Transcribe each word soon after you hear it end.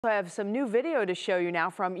I have some new video to show you now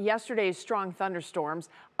from yesterday's strong thunderstorms.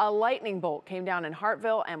 A lightning bolt came down in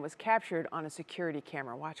Hartville and was captured on a security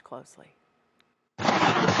camera. Watch closely.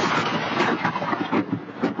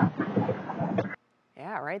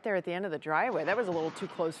 Yeah, right there at the end of the driveway. That was a little too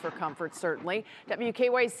close for comfort, certainly.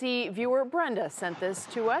 WKYC viewer Brenda sent this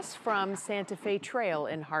to us from Santa Fe Trail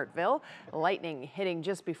in Hartville. Lightning hitting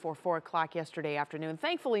just before 4 o'clock yesterday afternoon.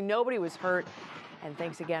 Thankfully, nobody was hurt. And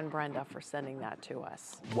thanks again, Brenda, for sending that to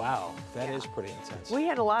us. Wow, that is pretty intense. We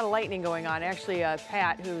had a lot of lightning going on. Actually,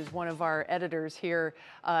 Pat, who's one of our editors here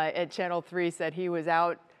at Channel 3, said he was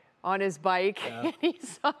out on his bike and he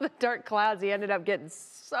saw the dark clouds. He ended up getting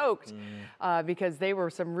soaked because they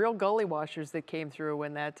were some real gully washers that came through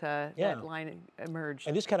when that line emerged.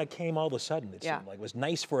 And this kind of came all of a sudden, it seemed like. It was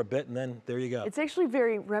nice for a bit, and then there you go. It's actually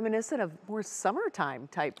very reminiscent of more summertime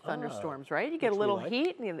type thunderstorms, right? You get a little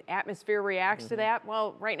heat and the atmosphere reacts to that.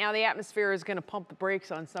 Well, right now the atmosphere is going to pump the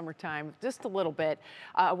brakes on summertime just a little bit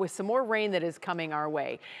with some more rain that is coming our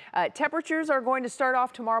way. Temperatures are going to start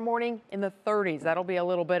off tomorrow morning in the 30s. That'll be a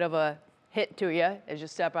little bit of a hit to you as you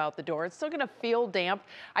step out the door. It's still going to feel damp.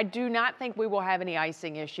 I do not think we will have any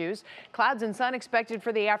icing issues. Clouds and sun expected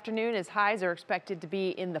for the afternoon as highs are expected to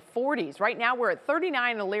be in the 40s. Right now we're at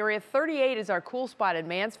 39 in Elyria. 38 is our cool spot in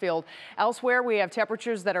Mansfield. Elsewhere we have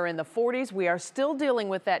temperatures that are in the 40s. We are still dealing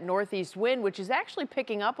with that northeast wind, which is actually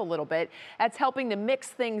picking up a little bit. That's helping to mix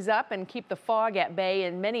things up and keep the fog at bay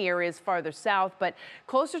in many areas farther south. But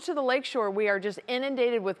closer to the lakeshore, we are just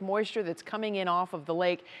inundated with moisture that's coming in off of the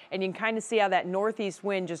lake, and you can kind of see how that northeast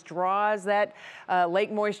wind just draws that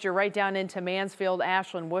lake moisture right down into Mansfield,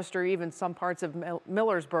 Ashland, Worcester, even some parts of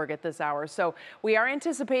Millersburg at this hour. So we are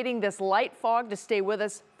anticipating this light fog to stay with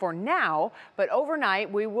us for now, but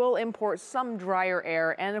overnight we will import some drier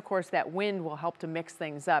air, and of course that wind will help to mix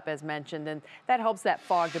things up as mentioned, and that helps that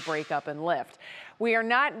fog to break up and lift. We are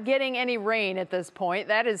not getting any rain at this point.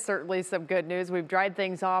 That is certainly some good news. We've dried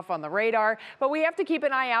things off on the radar, but we have to keep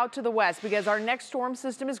an eye out to the west because our next storm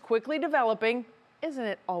system is quickly developing. Isn't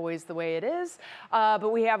it always the way it is?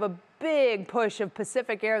 But we have a big push of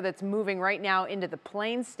Pacific air that's moving right now into the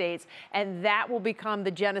plain states, and that will become the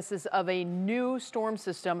genesis of a new storm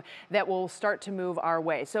system that will start to move our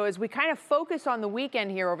way. So as we kind of focus on the weekend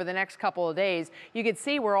here over the next couple of days, you can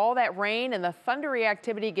see where all that rain and the thundery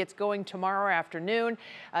activity gets going tomorrow afternoon,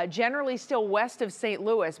 generally still west of St.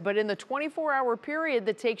 Louis, but in the 24-hour period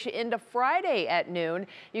that takes you into Friday at noon,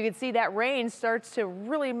 you can see that rain starts to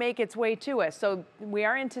really make its way to us. So we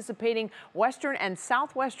are anticipating western and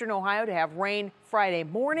southwestern Ohio to have rain Friday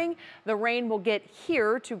morning. The rain will get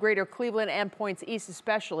here to greater Cleveland and points east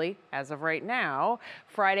especially as of right now,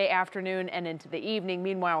 Friday afternoon and into the evening.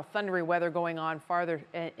 Meanwhile, thundery weather going on farther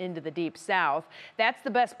into the deep south. That's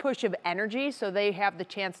the best push of energy, so they have the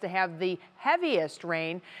chance to have the heaviest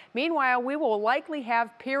rain. Meanwhile, we will likely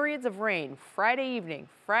have periods of rain Friday evening,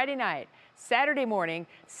 Friday night, Saturday morning,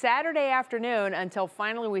 Saturday afternoon until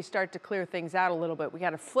finally we start to clear things out a little bit. We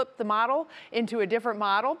got to flip the model into a different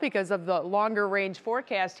model because of the longer range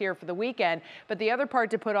forecast here for the weekend. But the other part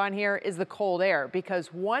to put on here is the cold air,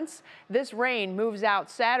 because once this rain moves out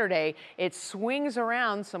Saturday, it swings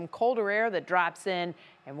around some colder air that drops in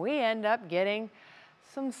and we end up getting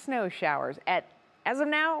some snow showers. As of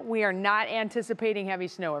now, we are not anticipating heavy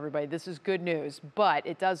snow, everybody. This is good news, but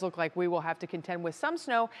it does look like we will have to contend with some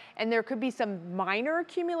snow, and there could be some minor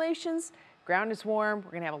accumulations. Ground is warm.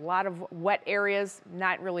 We're going to have a lot of wet areas.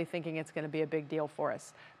 Not really thinking it's going to be a big deal for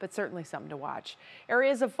us, but certainly something to watch.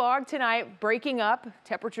 Areas of fog tonight breaking up.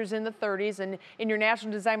 Temperatures in the 30s. And in your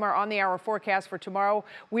National Designer on-the-hour forecast for tomorrow,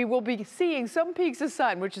 we will be seeing some peaks of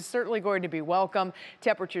sun, which is certainly going to be welcome.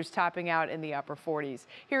 Temperatures topping out in the upper 40s.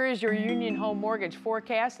 Here is your Union Home Mortgage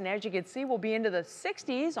forecast. And as you can see, we'll be into the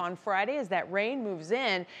 60s on Friday as that rain moves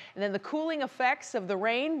in. And then the cooling effects of the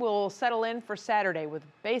rain will settle in for Saturday with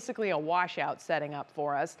basically a washout setting up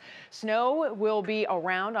for us. Snow will be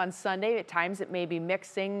around on Sunday. At times it may be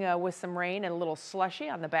mixing with some rain and a little slushy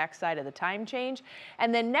on the backside of the time change.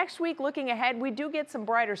 And then next week, looking ahead, we do get some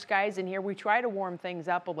brighter skies in here. We try to warm things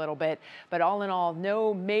up a little bit, but all in all,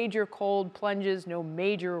 no major cold plunges, no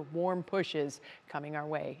major warm pushes coming our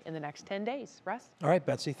way in the next 10 days. Russ? All right,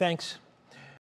 Betsy, thanks.